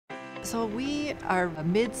So we are a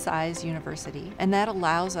mid-sized university, and that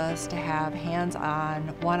allows us to have hands-on,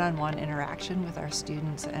 one-on-one interaction with our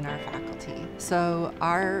students and our faculty. So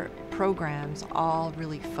our programs all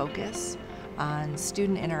really focus on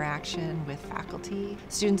student interaction with faculty.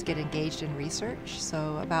 Students get engaged in research,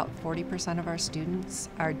 so about 40% of our students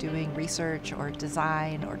are doing research or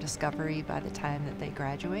design or discovery by the time that they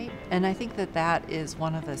graduate. And I think that that is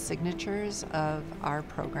one of the signatures of our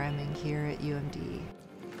programming here at UMD.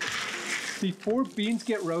 Before beans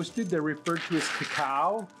get roasted, they're referred to as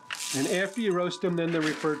cacao, and after you roast them, then they're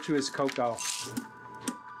referred to as cocoa.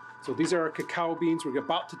 So these are our cacao beans. We're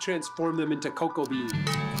about to transform them into cocoa beans.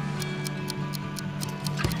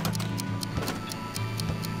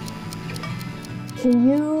 Can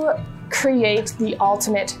you create the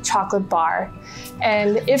ultimate chocolate bar?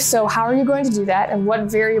 And if so, how are you going to do that, and what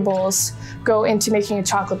variables go into making a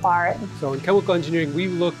chocolate bar? So in chemical engineering, we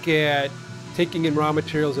look at taking in raw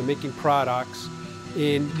materials and making products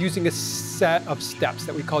and using a set of steps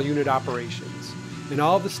that we call unit operations. And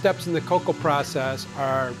all the steps in the cocoa process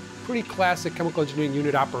are pretty classic chemical engineering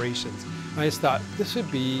unit operations. I just thought this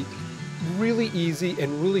would be really easy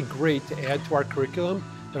and really great to add to our curriculum.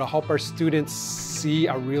 It'll help our students see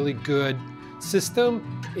a really good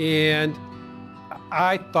system, and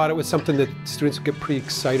I thought it was something that students would get pretty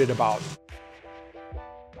excited about.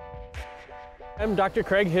 I'm Dr.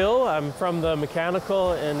 Craig Hill. I'm from the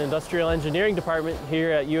Mechanical and Industrial Engineering Department here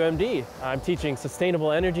at UMD. I'm teaching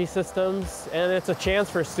sustainable energy systems, and it's a chance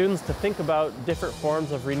for students to think about different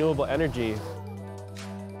forms of renewable energy.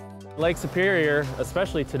 Lake Superior,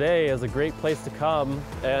 especially today, is a great place to come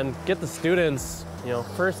and get the students,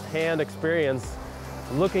 first-hand experience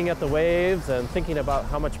looking at the waves and thinking about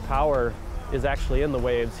how much power is actually in the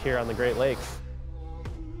waves here on the Great Lakes.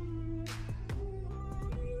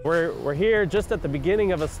 We're here just at the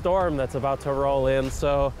beginning of a storm that's about to roll in,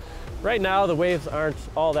 so right now the waves aren't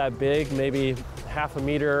all that big, maybe half a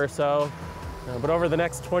meter or so. But over the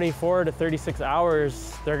next 24 to 36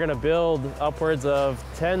 hours, they're going to build upwards of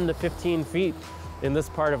 10 to 15 feet in this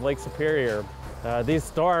part of Lake Superior. These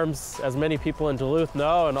storms, as many people in Duluth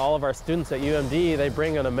know, and all of our students at UMD, they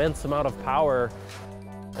bring an immense amount of power.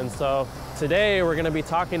 And so today we're going to be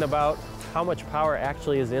talking about how much power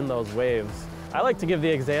actually is in those waves. I like to give the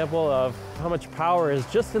example of how much power is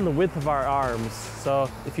just in the width of our arms. So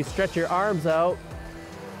if you stretch your arms out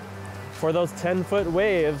for those 10-foot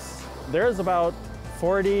waves, there's about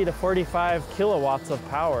 40 to 45 kilowatts of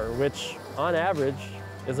power, which on average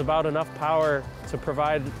is about enough power to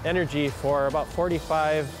provide energy for about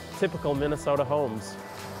 45 typical Minnesota homes.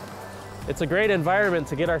 It's a great environment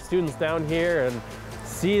to get our students down here and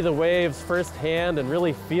see the waves firsthand and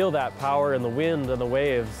really feel that power in the wind and the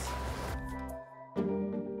waves.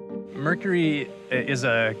 Mercury is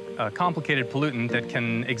a complicated pollutant that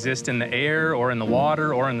can exist in the air or in the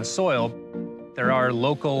water or in the soil. There are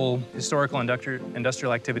local historical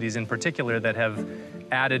industrial activities in particular that have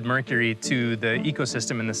added mercury to the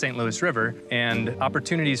ecosystem in the St. Louis River, and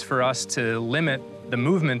opportunities for us to limit the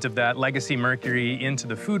movement of that legacy mercury into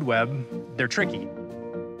the food web, they're tricky.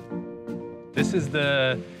 This is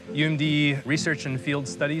the UMD Research and Field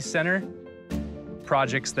Studies Center.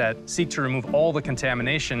 Projects that seek to remove all the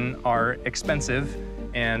contamination are expensive,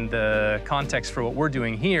 and the context for what we're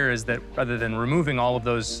doing here is that rather than removing all of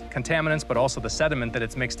those contaminants, but also the sediment that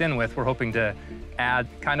it's mixed in with, we're hoping to add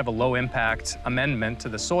kind of a low-impact amendment to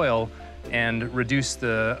the soil and reduce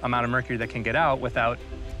the amount of mercury that can get out without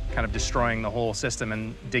kind of destroying the whole system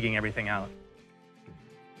and digging everything out.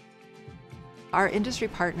 Our industry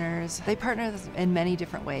partners, they partner in many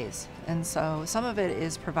different ways. And so some of it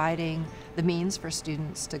is providing the means for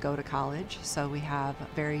students to go to college. So we have a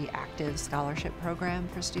very active scholarship program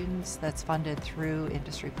for students that's funded through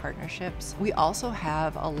industry partnerships. We also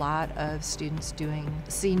have a lot of students doing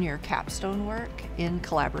senior capstone work in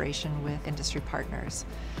collaboration with industry partners.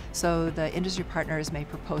 So the industry partners may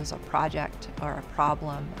propose a project or a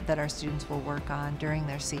problem that our students will work on during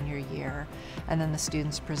their senior year, and then the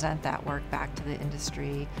students present that work back to the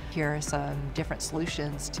industry. Here are some different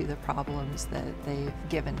solutions to the problems that they've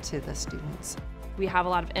given to the students. We have a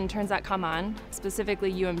lot of interns that come on,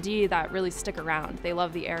 specifically UMD, that really stick around. They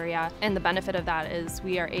love the area, and the benefit of that is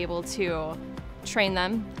we are able to train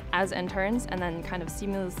them as interns and then kind of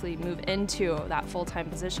seamlessly move into that full-time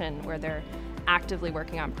position where they're actively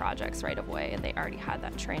working on projects right away, and they already had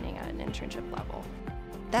that training at an internship level.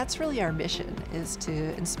 That's really our mission, is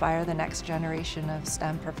to inspire the next generation of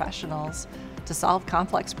STEM professionals to solve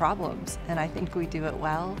complex problems, and I think we do it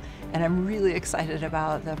well, and I'm really excited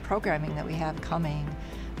about the programming that we have coming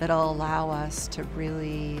that'll allow us to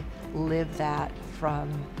really live that from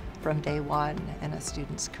from day one in a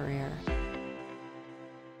student's career.